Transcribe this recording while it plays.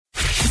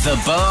The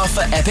bar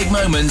for epic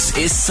moments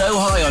is so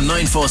high on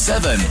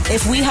 947.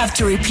 If we have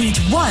to repeat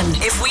one,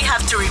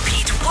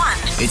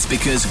 It's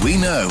because we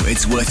know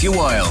it's worth your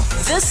while.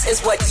 this is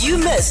what you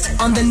missed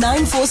on the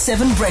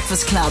 947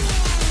 Breakfast Club.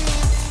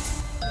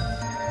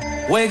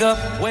 Wake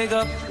up, wake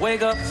up,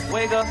 wake up,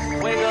 wake up,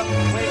 wake up,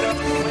 wake up.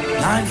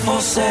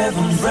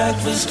 947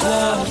 Breakfast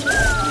Club.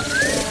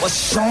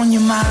 What's on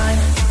your mind?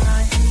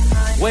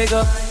 Wake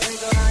up,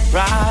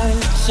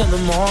 rise in the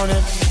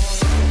morning.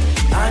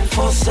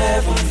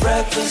 947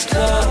 Breakfast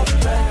Club.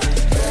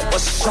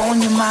 What's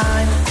on your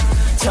mind?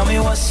 Tell me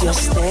what's your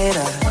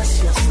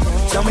status.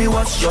 Tell me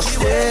what's your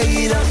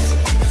status.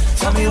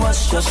 Tell me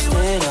what's your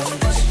status.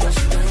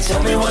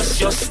 Tell me what's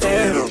your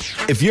status.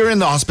 If you're in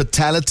the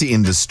hospitality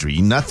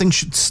industry, nothing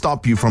should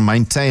stop you from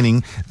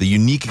maintaining the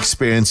unique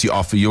experience you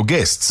offer your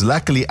guests.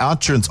 Luckily,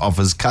 Outsurance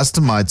offers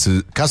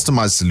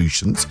customized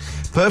solutions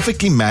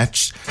perfectly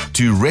matched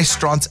to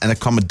restaurants and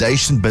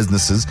accommodation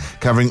businesses,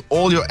 covering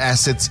all your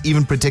assets,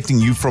 even protecting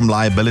you from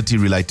liability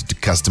related to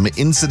customer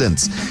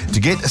incidents. To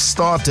get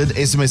started,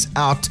 SMS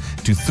out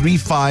to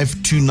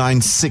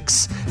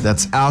 35296.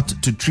 That's out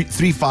to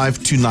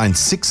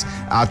 35296.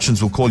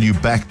 Outsurance will call you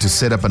back to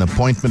set up an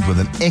appointment with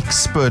an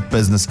expert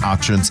business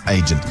Outsurance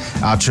agent.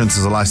 Outsurance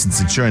is a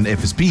licensed insurer and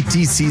FSP.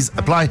 TCs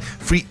apply.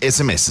 Free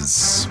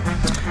SMSs.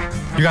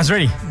 You guys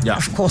ready? Yeah.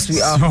 Of course we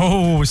are.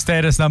 So,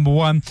 status number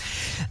one.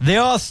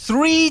 There are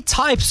 3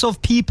 types of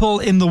people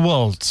in the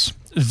world.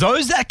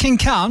 Those that can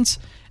count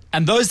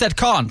and those that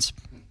can't.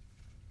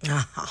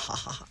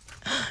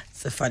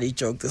 It's a funny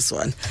joke, this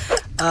one.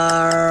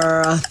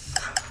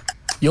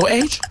 Your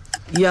age?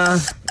 Yeah,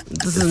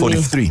 this is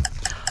 43.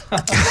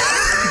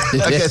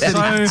 Okay,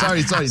 30,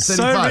 sorry, 35.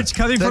 So rich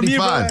coming from you,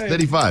 bro.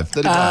 35.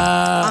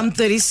 I'm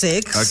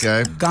 36.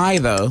 Okay. Guy,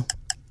 though.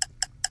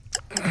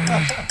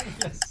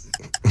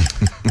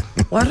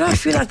 Why do I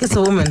feel like it's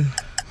a woman?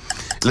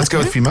 Let's go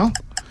with female.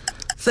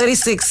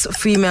 36,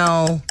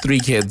 female, 3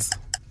 kids.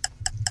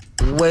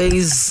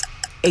 weighs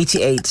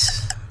 88,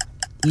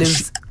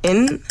 lives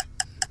in...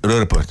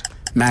 Roodepoort.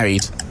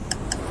 Married.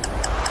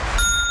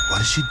 What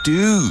does she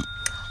do?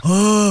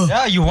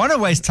 Yeah, you want to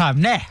waste time.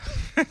 Nah.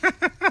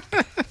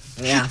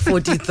 Yeah,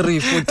 43.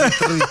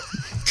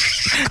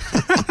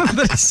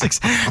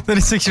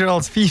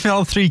 36-year-old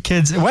female, 3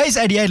 kids, weighs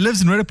 88,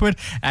 lives in Roodepoort,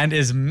 and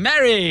is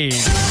married.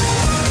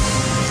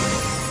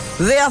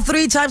 There are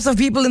 3 types of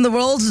people in the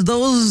world,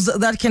 those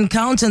that can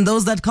count and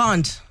those that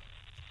can't.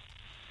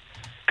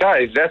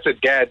 Guys, that's a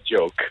dad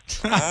joke.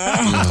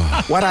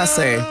 What I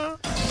say?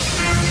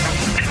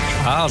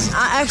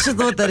 I actually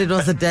thought that it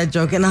was a dad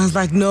joke, and I was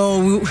like,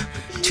 no,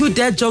 2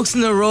 dad jokes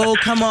in a row,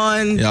 come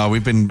on. Yeah,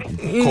 we've been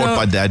caught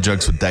by dad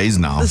jokes for days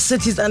now. The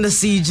city's under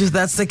siege, if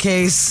that's the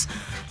case.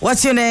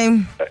 What's your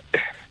name?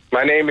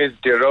 My name is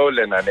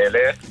Derolan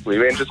Anele. We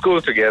went to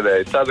school together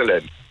at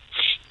Sutherland.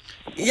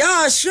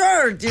 Yeah,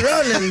 sure,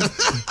 Deroland.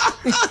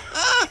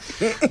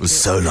 It was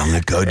so long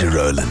ago,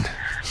 Deroland.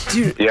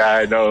 Yeah,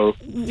 I know.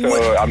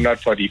 So I'm not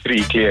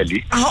 43,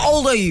 clearly. How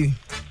old are you?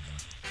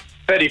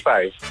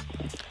 35.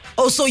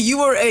 Oh, so you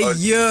were a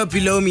year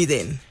below me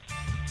then?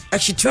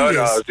 Actually, 2 years.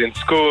 No, I was in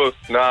school.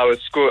 I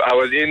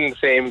was in the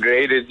same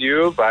grade as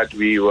you, but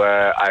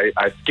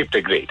I skipped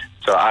a grade.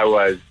 So I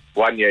was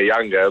 1 year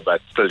younger,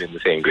 but still in the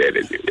same grade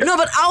as you. Yeah. No,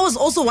 but I was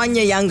also 1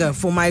 year younger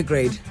for my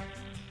grade.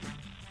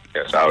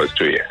 Yes, I was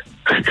 2 years.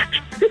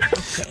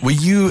 Were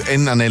you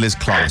in Anela's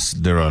class,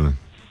 Deroland?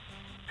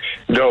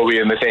 No,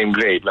 we're in the same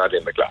grade, not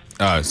in the class.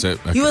 Oh, so...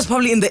 Okay. He was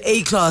probably in the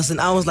A class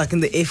and I was like in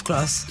the F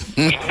class.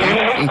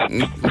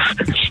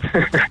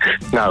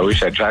 No, I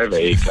wish I drive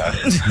a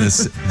class.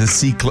 The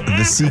C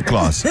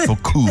class for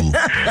cool.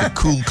 The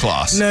cool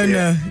class. No,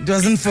 it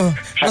wasn't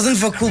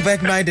for cool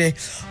back my day.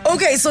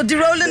 Okay, so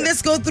Deroland,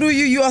 let's go through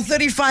you. You are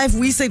 35.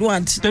 We said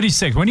what?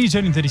 36. When are you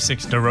turning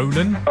 36,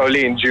 Deroland?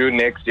 Only in June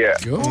next year.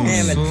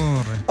 Damn it.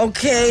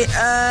 Okay,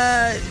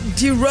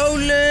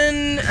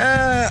 Deroland,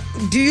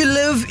 do you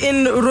live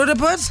in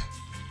Roodepoort?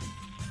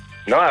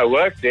 No, I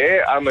work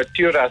there. I'm a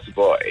Turas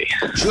boy.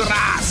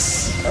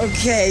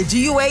 Okay, do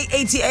you weigh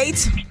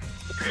 88?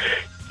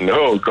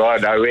 No,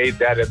 God, I weighed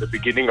that at the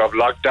beginning of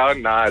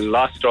lockdown. Now I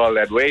lost all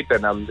that weight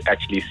and I'm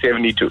actually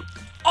 72.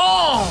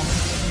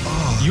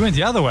 You went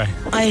the other way.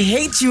 I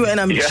hate you and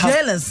I'm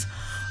jealous.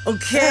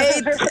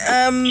 Okay,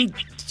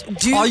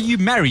 Are you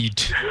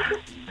married?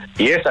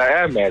 Yes, I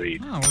am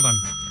married. Oh, well done.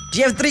 do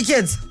you have 3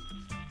 kids?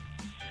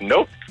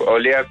 Nope,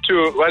 only have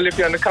 2. Well, if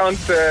you want to count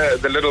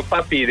the little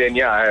puppy, then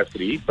yeah, I have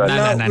 3. But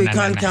No, we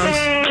can't count.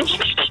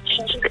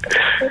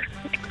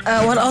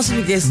 What else did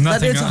we guess?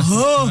 Nothing That is-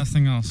 else.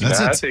 Nothing else. That's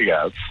it. nothing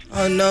else.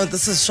 Oh no,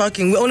 this is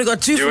shocking. We only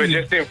got 2 You from were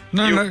you. just you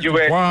No,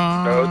 were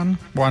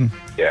one.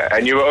 yeah,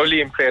 and you were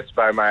only impressed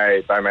by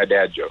my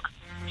dad joke.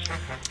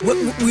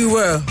 We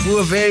were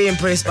very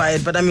impressed by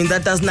it, but I mean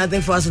that does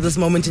nothing for us at this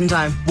moment in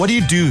time. What do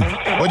you do?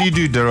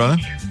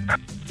 Deroland?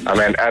 I'm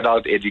an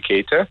adult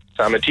educator,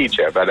 so I'm a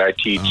teacher, but I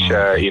teach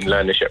in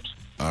learnerships.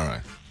 All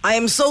right. I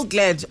am so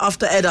glad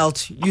after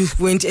adult you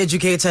went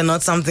educator,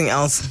 not something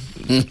else.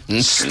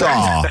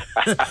 Star.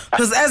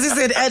 Because as he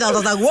said adult, I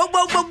was like, whoa.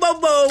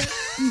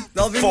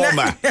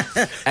 Former.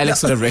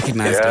 Alex would have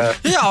recognized him.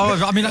 Yeah,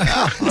 I mean,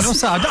 I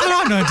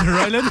don't know,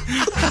 Roland.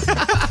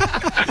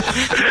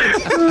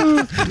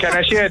 Can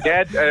I share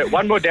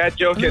one more dad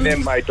joke, and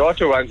then my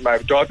daughter,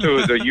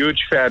 who's a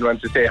huge fan,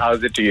 wants to say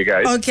how's it to you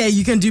guys. Okay,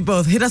 you can do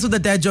both. Hit us with a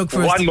dad joke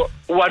first.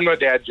 One more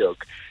dad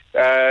joke.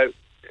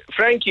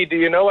 Frankie, do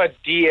you know what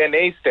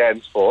DNA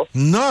stands for?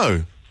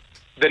 No.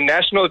 The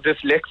National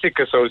Dyslexic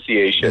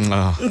Association.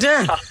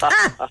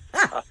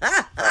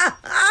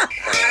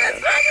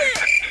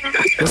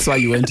 That's why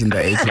you went in the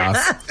A class.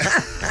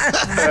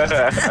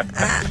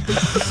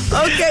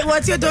 Okay,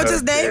 what's your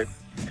daughter's name?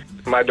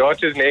 My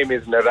daughter's name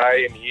is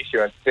Narayani. She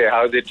wants to say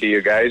how's it to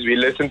you guys. We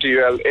listen to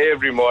you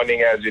every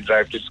morning as we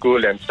drive to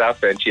school and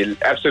stuff, and she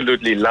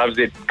absolutely loves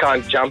it.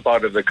 Can't jump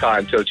out of the car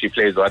until she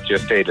plays What's Your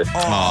Status.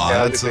 Oh,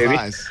 that's so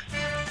nice.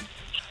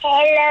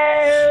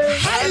 Hello.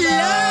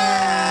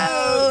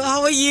 Hello.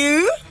 How are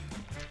you?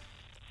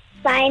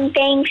 Fine,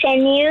 thanks.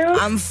 And you?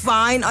 I'm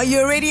fine. Are you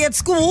already at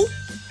school?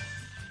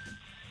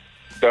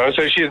 So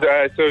she's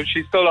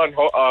still on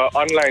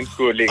online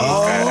schooling at the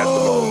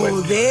moment.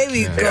 Oh, there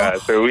we go. Yeah,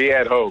 so we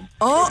at home.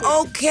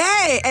 Oh,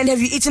 okay. And have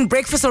you eaten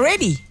breakfast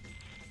already?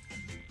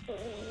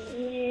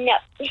 No.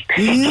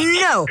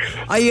 No.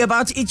 Are you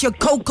about to eat your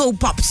Cocoa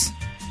Pops?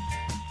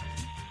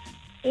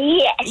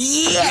 Yes.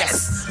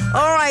 Yes.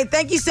 All right.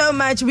 Thank you so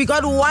much. We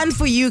got one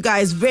for you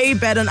guys. Very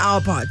bad on our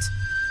part.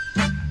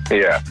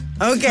 Yeah.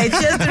 Okay.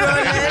 Cheers,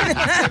 Roland.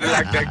 Good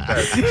luck next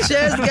time.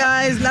 Cheers,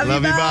 guys. Love you.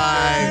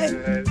 Bye.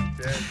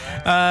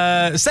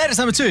 Status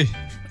number 2.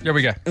 Here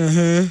we go.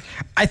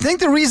 I think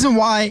the reason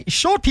why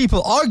short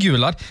people argue a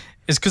lot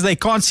is because they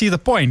can't see the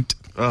point.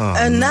 Oh,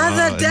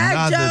 Another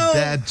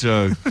dad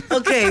joke.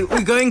 Okay,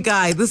 we're going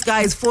guy. This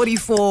guy is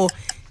 44.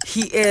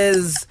 He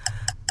is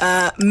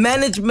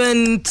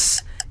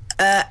management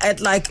at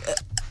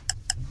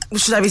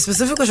should I be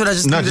specific or should I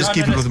just... No, just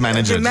keep it with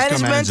manager. Okay,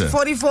 management,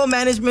 44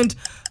 management.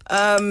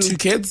 2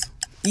 kids?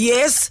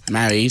 Yes.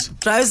 Married.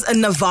 Drives a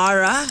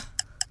Navara.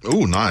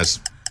 Oh, nice.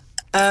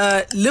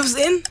 Lives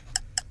in?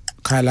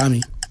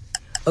 Kailami.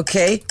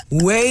 Okay.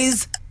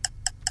 Weighs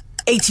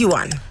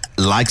 81.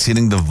 Likes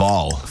hitting the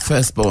Val.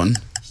 Firstborn.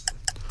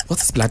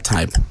 What's his blood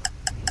type?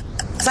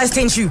 Size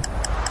 10 shoe.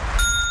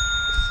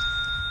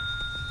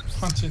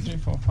 1, 2, 3,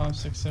 4, 5,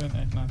 6, 7,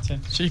 8, 9,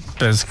 10.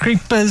 Jeepers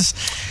creepers.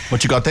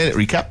 What you got there?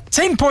 Recap.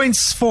 10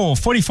 points for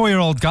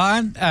 44-year-old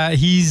guy.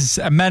 He's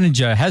a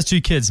manager, has 2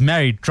 kids,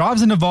 married,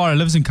 drives a Navara,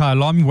 lives in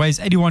Kailami,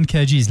 weighs 81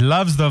 kgs,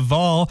 loves the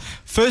Val,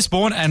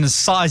 firstborn, and a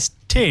size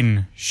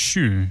 10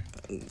 shoe.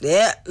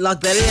 Yeah,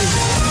 lock that in.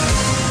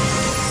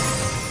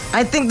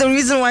 I think the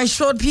reason why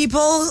short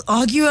people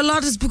argue a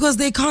lot is because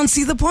they can't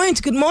see the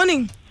point. Good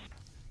morning.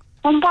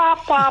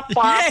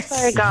 Yes.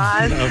 Hey,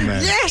 guys. Oh,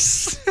 man.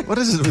 Yes. What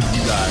is it with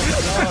you guys?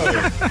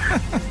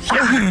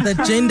 The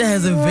gender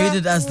has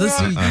invaded us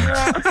this week.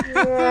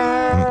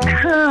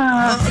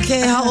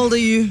 Okay, how old are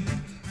you?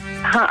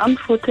 I'm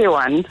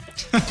 41.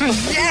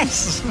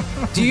 Yes.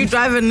 Do you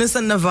drive a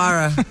Nissan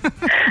Navara?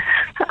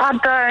 I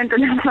don't,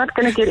 and it's not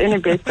going to get any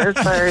better,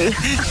 sorry.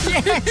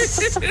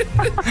 Yes.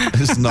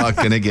 It's not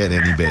going to get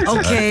any better.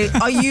 Okay,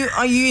 are you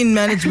in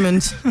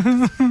management?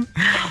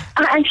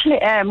 I actually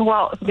am.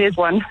 Well, there's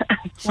one.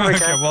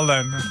 Okay, well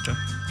done. Okay.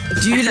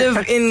 Do you live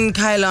in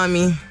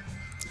Kailami?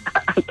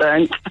 I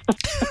don't.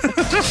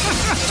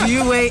 Do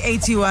you weigh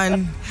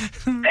 81?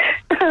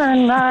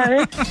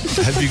 No.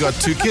 Have you got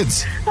 2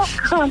 kids?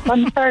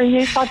 I'm sorry,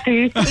 yes, I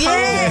do.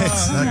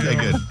 Yes. Okay,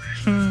 good.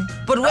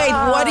 But wait,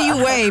 what do you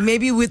weigh?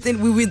 Maybe within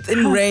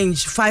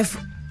range, 5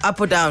 up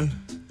or down?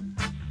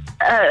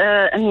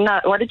 No,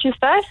 what did you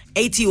say?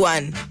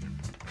 81.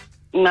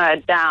 No,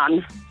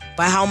 down.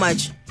 By how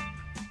much?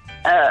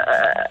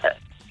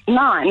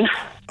 9.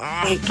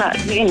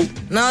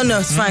 No,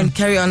 it's fine.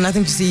 Carry on.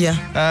 Nothing to see here.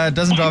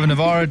 Doesn't drive a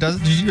Navara.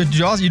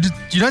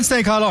 You don't stay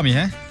in Kailami,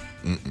 eh?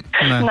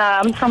 No,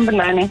 I'm from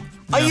Benoni.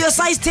 Are you a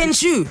size 10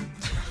 shoe?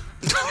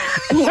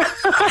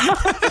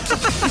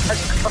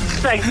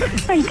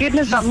 Thank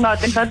goodness I'm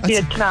not. If I'd be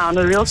a clown,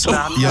 a real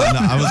clown. Yeah, no,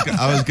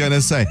 I was going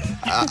to say,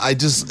 I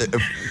just,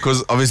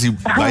 because obviously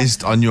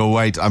based on your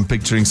weight, I'm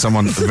picturing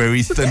someone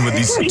very thin with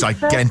these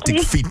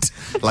gigantic feet,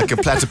 like a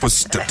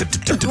platypus.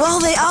 Well,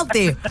 they're out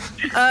there.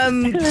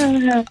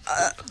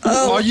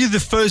 Are you the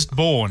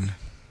firstborn?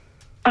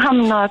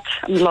 I'm not.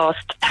 I'm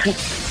lost.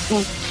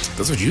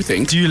 That's what you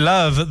think. Do you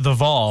love the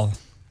Val?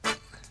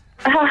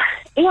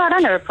 Yeah, I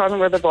don't have a problem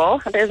with the ball.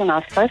 It is a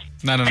nice place.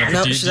 No. No,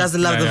 she doesn't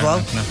love the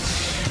Val. No.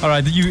 All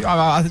right,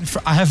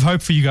 I have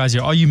hope for you guys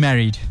here. Are you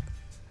married?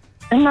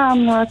 No,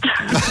 I'm not.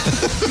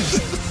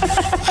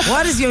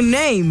 What is your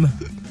name?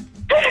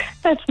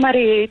 That's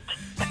Mariette.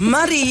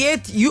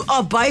 Mariette, you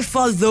are by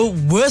far the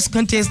worst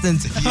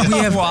contestant we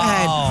have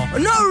had.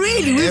 No,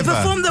 really, we've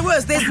performed the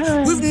worst.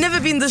 We've never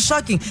been this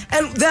shocking.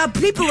 And there are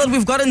people that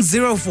we've gotten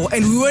 0 for,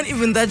 and we weren't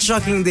even that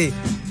shocking there.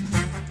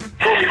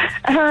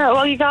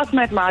 Well, you guys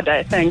made my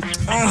day, thanks.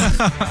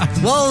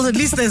 Well, at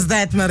least there's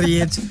that,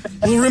 Mariette.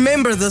 We'll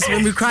remember this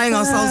when we're crying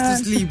ourselves to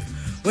sleep.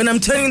 when I'm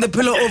turning the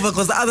pillow over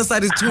because the other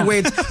side is too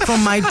wet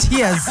from my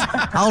tears.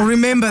 I'll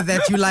remember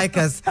that you like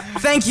us.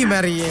 Thank you,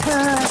 Marie.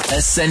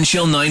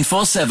 Essential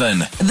 947.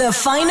 The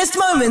finest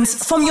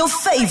moments from your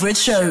favorite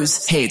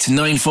shows. Hit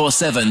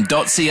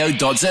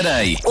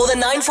 947.co.za. Or the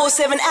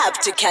 947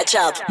 app to catch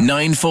up.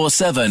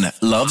 947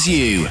 loves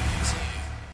you.